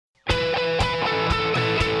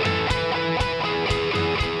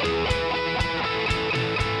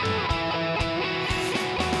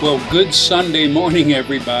Well, good Sunday morning,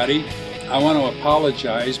 everybody. I want to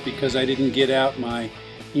apologize because I didn't get out my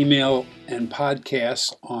email and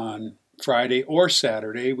podcasts on Friday or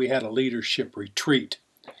Saturday. We had a leadership retreat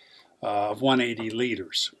of 180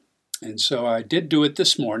 leaders. And so I did do it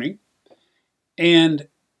this morning. And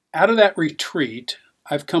out of that retreat,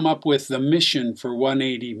 I've come up with the mission for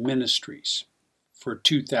 180 Ministries for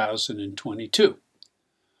 2022.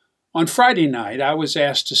 On Friday night, I was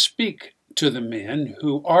asked to speak to the men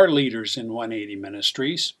who are leaders in 180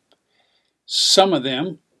 Ministries. Some of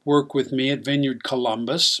them work with me at Vineyard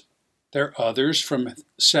Columbus. There are others from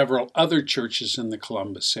several other churches in the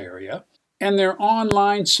Columbus area. And they're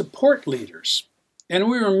online support leaders. And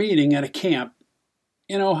we were meeting at a camp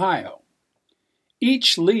in Ohio.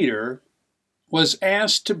 Each leader was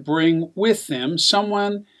asked to bring with them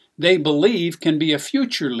someone they believe can be a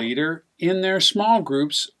future leader in their small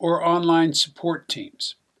groups or online support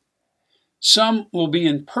teams. Some will be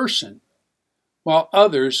in person, while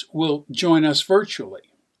others will join us virtually.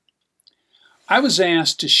 I was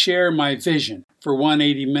asked to share my vision for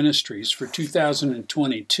 180 Ministries for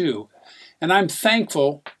 2022, and I'm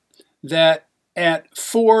thankful that at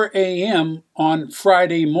 4 a.m. on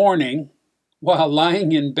Friday morning, while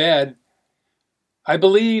lying in bed, I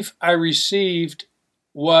believe I received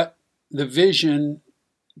what the vision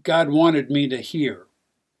God wanted me to hear.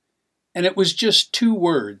 And it was just two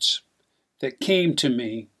words that came to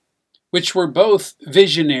me, which were both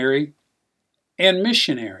visionary and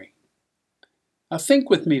missionary. Now think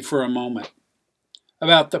with me for a moment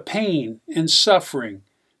about the pain and suffering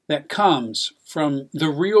that comes from the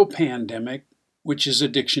real pandemic, which is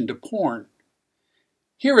addiction to porn.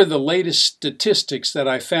 Here are the latest statistics that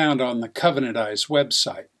I found on the Covenant Eyes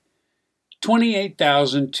website.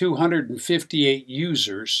 28,258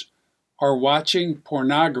 users are watching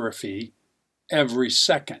pornography every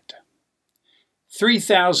second.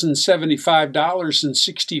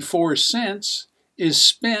 $3,075.64 is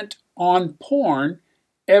spent on porn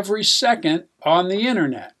every second on the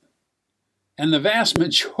internet. And the vast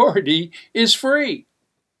majority is free.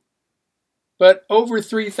 But over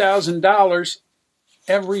 $3,000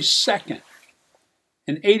 every second.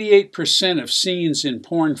 And 88% of scenes in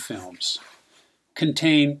porn films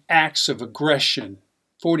contain acts of aggression.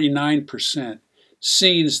 49%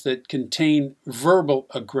 scenes that contain verbal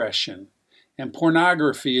aggression. And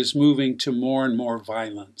pornography is moving to more and more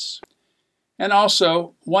violence. And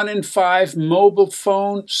also, 1 in 5 mobile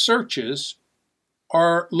phone searches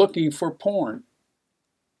are looking for porn.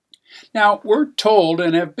 Now, we're told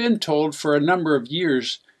and have been told for a number of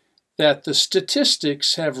years that the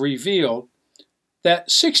statistics have revealed that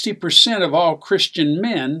 60% of all Christian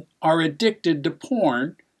men are addicted to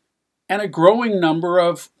porn, and a growing number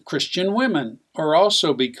of Christian women are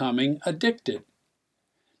also becoming addicted.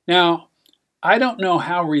 Now, I don't know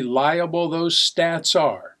how reliable those stats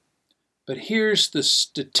are, but here's the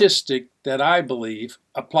statistic that I believe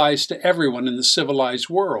applies to everyone in the civilized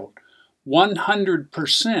world.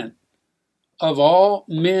 100% of all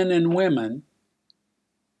men and women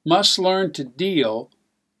must learn to deal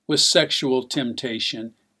with sexual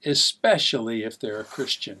temptation, especially if they're a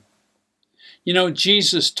Christian. You know,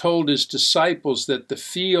 Jesus told his disciples that the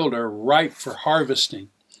field are ripe for harvesting.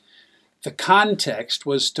 The context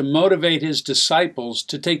was to motivate his disciples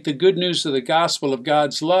to take the good news of the gospel of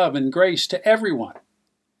God's love and grace to everyone.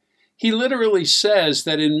 He literally says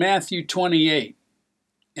that in Matthew 28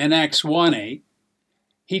 and Acts 1:8,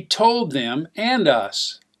 he told them and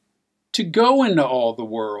us to go into all the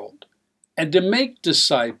world and to make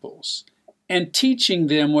disciples and teaching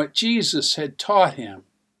them what Jesus had taught him.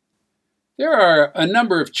 There are a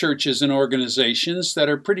number of churches and organizations that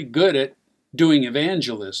are pretty good at doing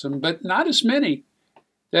evangelism, but not as many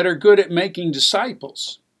that are good at making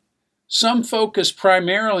disciples. Some focus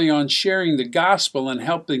primarily on sharing the gospel and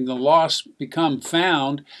helping the lost become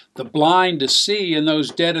found, the blind to see, and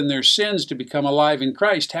those dead in their sins to become alive in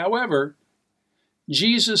Christ. However,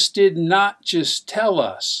 Jesus did not just tell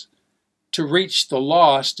us to reach the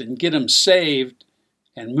lost and get them saved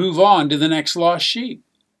and move on to the next lost sheep.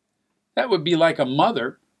 That would be like a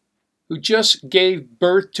mother who just gave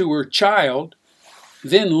birth to her child,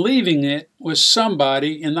 then leaving it with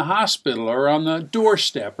somebody in the hospital or on the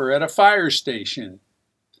doorstep or at a fire station.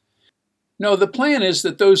 No, the plan is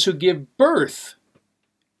that those who give birth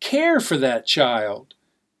care for that child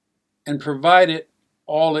and provide it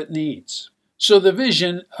all it needs. So the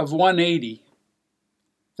vision of 180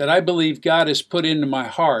 that I believe God has put into my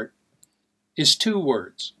heart is two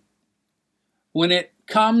words. When it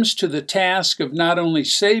comes to the task of not only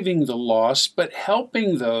saving the lost, but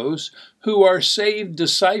helping those who are saved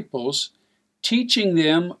disciples teaching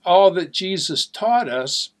them all that Jesus taught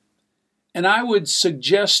us. And I would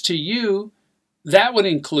suggest to you that would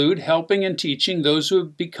include helping and teaching those who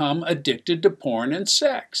have become addicted to porn and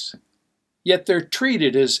sex. Yet they're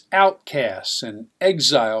treated as outcasts and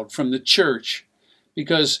exiled from the church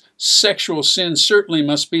because sexual sin certainly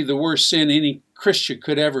must be the worst sin any Christian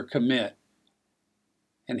could ever commit.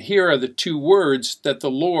 And here are the two words that the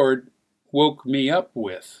Lord woke me up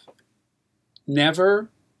with. Never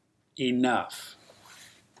enough.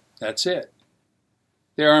 That's it.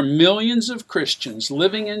 There are millions of Christians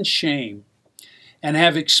living in shame and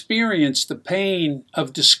have experienced the pain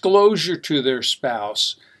of disclosure to their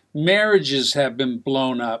spouse. Marriages have been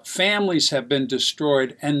blown up, families have been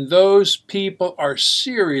destroyed, and those people are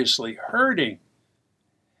seriously hurting.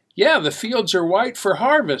 Yeah, the fields are white for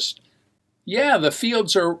harvest.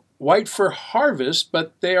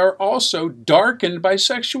 But they are also darkened by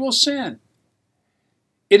sexual sin.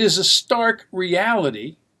 It is a stark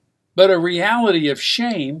reality, but a reality of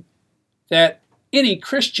shame, that any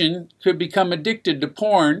Christian could become addicted to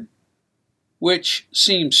porn, which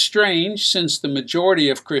seems strange since the majority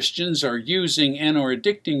of Christians are using and or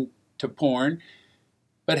addicting to porn,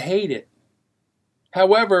 but hate it.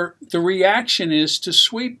 However, the reaction is to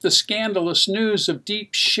sweep the scandalous news of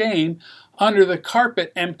deep shame under the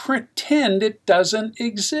carpet and pretend it doesn't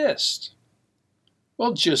exist.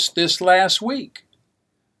 Well, just this last week,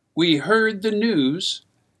 we heard the news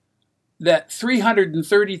that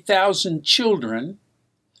 330,000 children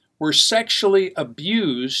were sexually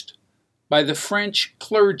abused by the French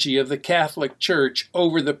clergy of the Catholic Church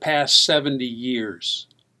over the past 70 years.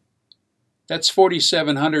 That's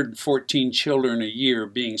 4,714 children a year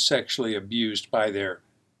being sexually abused by their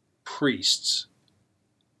priests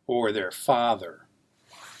or their father,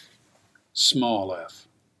 small f.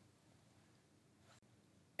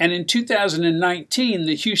 And in 2019,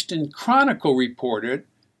 the Houston Chronicle reported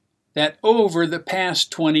that over the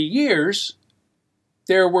past 20 years,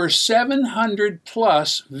 there were 700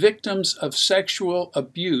 plus victims of sexual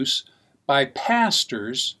abuse by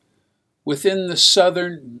pastors within the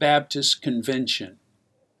Southern Baptist Convention,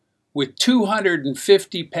 with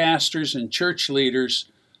 250 pastors and church leaders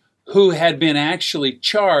who had been actually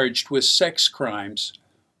charged with sex crimes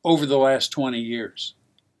over the last 20 years.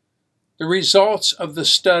 The results of the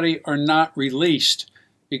study are not released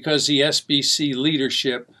because the SBC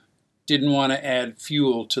leadership didn't want to add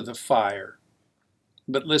fuel to the fire.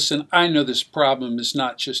 But listen, I know this problem is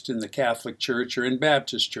not just in the Catholic Church or in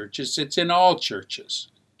Baptist churches, it's in all churches.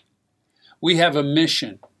 We have a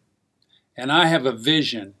mission, and I have a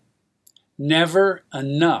vision. Never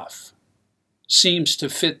enough seems to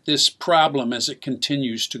fit this problem as it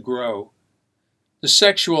continues to grow. The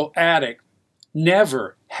sexual addict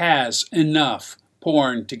never has enough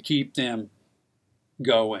porn to keep them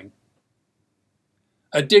going.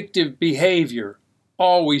 Addictive behavior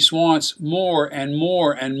always wants more and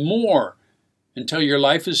more and more until your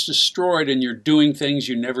life is destroyed and you're doing things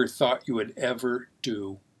you never thought you would ever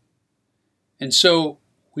do. And so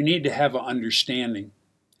we need to have an understanding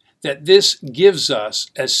that this gives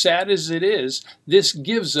us, as sad as it is, this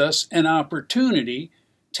gives us an opportunity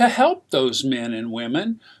to help those men and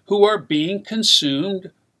women who are being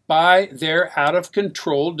consumed by their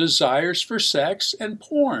out-of-control desires for sex and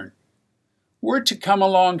porn. We're to come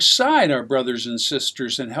alongside our brothers and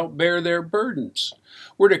sisters and help bear their burdens.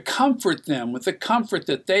 We're to comfort them with the comfort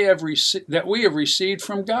that we have received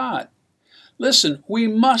from God. Listen, we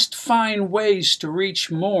must find ways to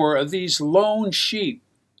reach more of these lone sheep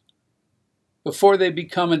before they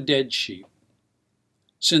become a dead sheep,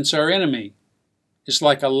 since our enemy is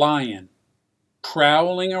like a lion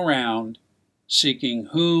prowling around seeking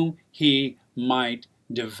whom he might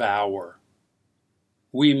devour.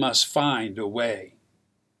 We must find a way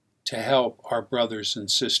to help our brothers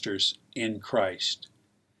and sisters in Christ.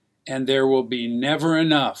 And there will be never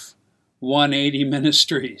enough 180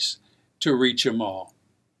 ministries to reach them all.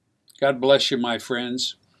 God bless you, my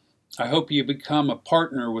friends. I hope you become a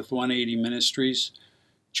partner with 180 Ministries,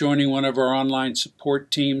 joining one of our online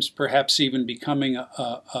support teams, perhaps even becoming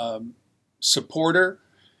a supporter.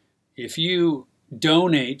 If you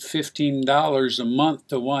donate $15 a month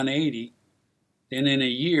to 180, then in a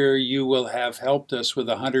year you will have helped us with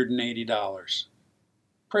 $180.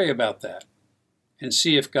 Pray about that and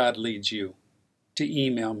see if God leads you to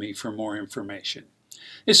email me for more information.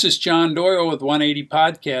 This is John Doyle with 180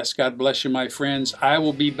 Podcast. God bless you, my friends. I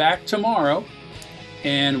will be back tomorrow,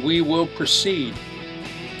 and we will proceed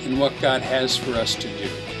in what God has for us to do.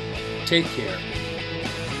 Take care,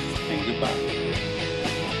 and goodbye.